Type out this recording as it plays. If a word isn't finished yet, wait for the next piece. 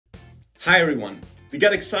Hi everyone, we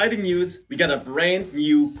got exciting news, we got a brand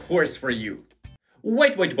new course for you.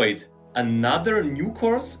 Wait. Another new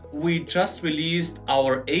course? We just released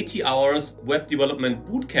our 80 hours web development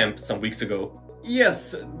bootcamp some weeks ago.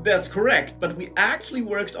 Yes, that's correct, but we actually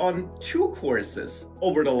worked on 2 courses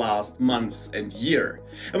over the last months and year.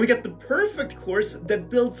 And we got the perfect course that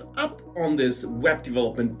builds up on this web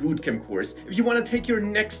development bootcamp course if you want to take your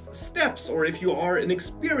next steps or if you are an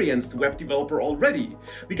experienced web developer already.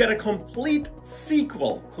 We got a complete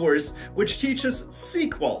SQL course which teaches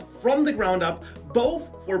SQL from the ground up,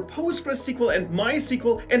 both for PostgreSQL and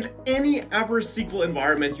MySQL and any other SQL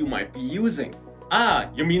environment you might be using. Ah,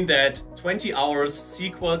 you mean that 20 hours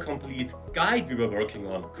SQL Complete guide we were working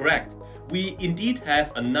on, correct? We indeed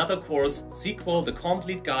have another course, SQL the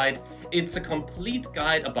Complete Guide. It's a complete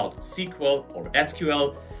guide about SQL or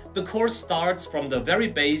SQL. The course starts from the very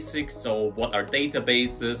basics, so what are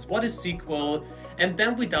databases, what is SQL, and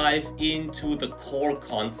then we dive into the core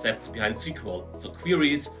concepts behind SQL, so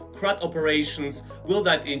queries, CRUD operations, we'll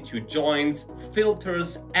dive into joins,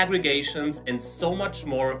 filters, aggregations, and so much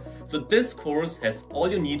more. So this course has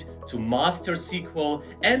all you need to master SQL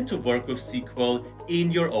and to work with SQL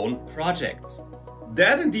in your own projects.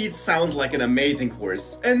 That indeed sounds like an amazing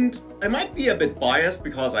course, and I might be a bit biased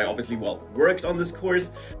because I obviously worked on this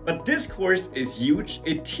course, but this course is huge.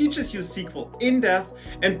 It teaches you SQL in depth,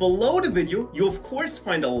 and below the video you of course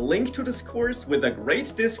find a link to this course with a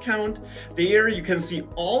great discount. There you can see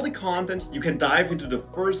all the content, you can dive into the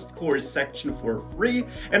first course section for free,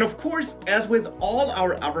 and of course, as with all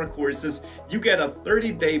our other courses, you get a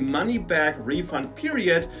 30-day money-back refund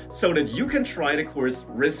period so that you can try the course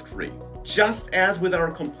risk-free. Just as with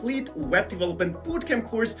our complete web development bootcamp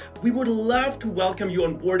course, we would love to welcome you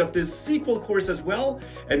on board of this SQL course as well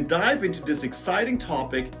and dive into this exciting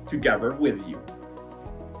topic together with you.